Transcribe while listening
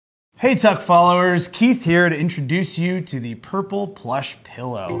Hey Tuck followers, Keith here to introduce you to the Purple Plush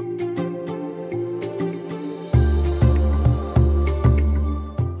Pillow.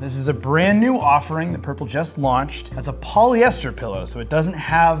 This is a brand new offering that Purple just launched. It's a polyester pillow, so it doesn't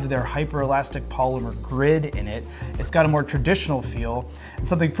have their hyper-elastic polymer grid in it. It's got a more traditional feel. And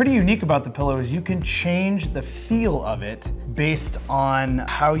something pretty unique about the pillow is you can change the feel of it based on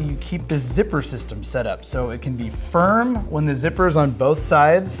how you keep the zipper system set up. So it can be firm when the zippers on both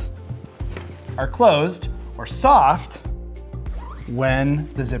sides are closed, or soft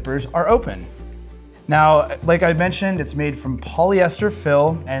when the zippers are open. Now, like I mentioned, it's made from polyester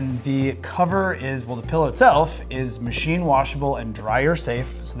fill, and the cover is, well, the pillow itself is machine washable and dryer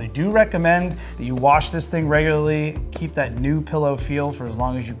safe. So they do recommend that you wash this thing regularly, keep that new pillow feel for as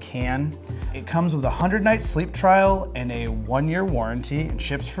long as you can. It comes with a 100-night sleep trial and a 1-year warranty and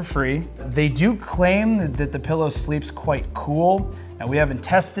ships for free. They do claim that the pillow sleeps quite cool. Now, we haven't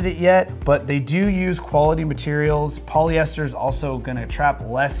tested it yet, but they do use quality materials. Polyester is also gonna trap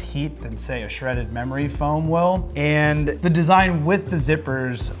less heat than, say, a shredded memory foam will. And the design with the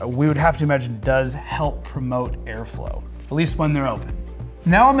zippers, we would have to imagine, does help promote airflow, at least when they're open.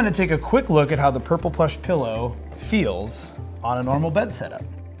 Now I'm gonna take a quick look at how the Purple Plush Pillow feels on a normal bed setup.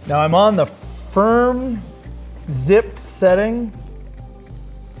 Now I'm on the firm zipped setting.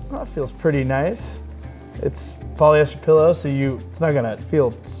 Well, it feels pretty nice. It's polyester pillow, so it's not gonna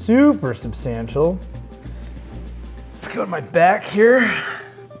feel super substantial. Let's go to my back here.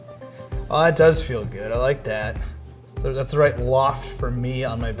 Oh, that does feel good, I like that. That's the right loft for me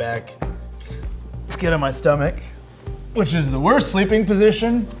on my back. Let's get on my stomach, which is the worst sleeping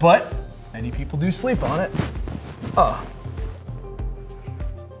position, but many people do sleep on it. Oh.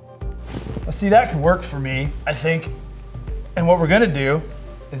 Well, see, that could work for me, I think. And what we're gonna do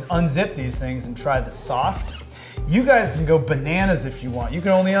is unzip these things and try the soft. You guys can go bananas if you want. You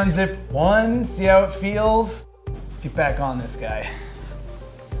can only unzip one, see how it feels. Let's get back on this guy.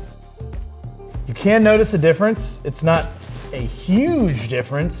 You can notice a difference. It's not a huge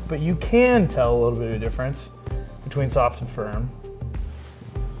difference, but you can tell a little bit of a difference between soft and firm.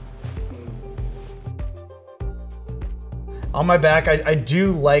 On my back, I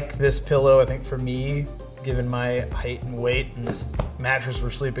do like this pillow. I think for me, given my height and weight and this mattress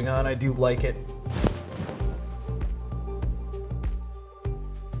we're sleeping on, I do like it.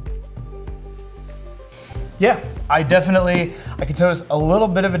 Yeah, I can notice a little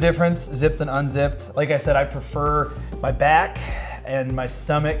bit of a difference, zipped and unzipped. Like I said, I prefer my back and my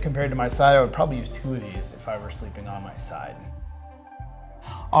stomach compared to my side. I would probably use 2 of these if I were sleeping on my side.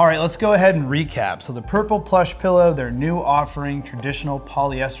 All right, let's go ahead and recap. So the Purple Plush Pillow, their new offering, traditional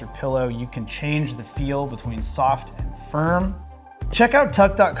polyester pillow. You can change the feel between soft and firm. Check out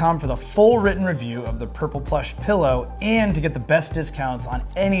tuck.com for the full written review of the Purple Plush Pillow and to get the best discounts on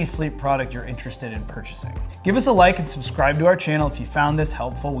any sleep product you're interested in purchasing. Give us a like and subscribe to our channel if you found this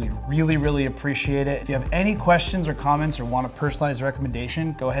helpful. We'd really appreciate it. If you have any questions or comments or want a personalized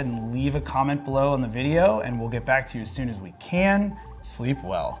recommendation, go ahead and leave a comment below on the video and we'll get back to you as soon as we can. Sleep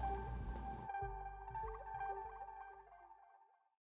well.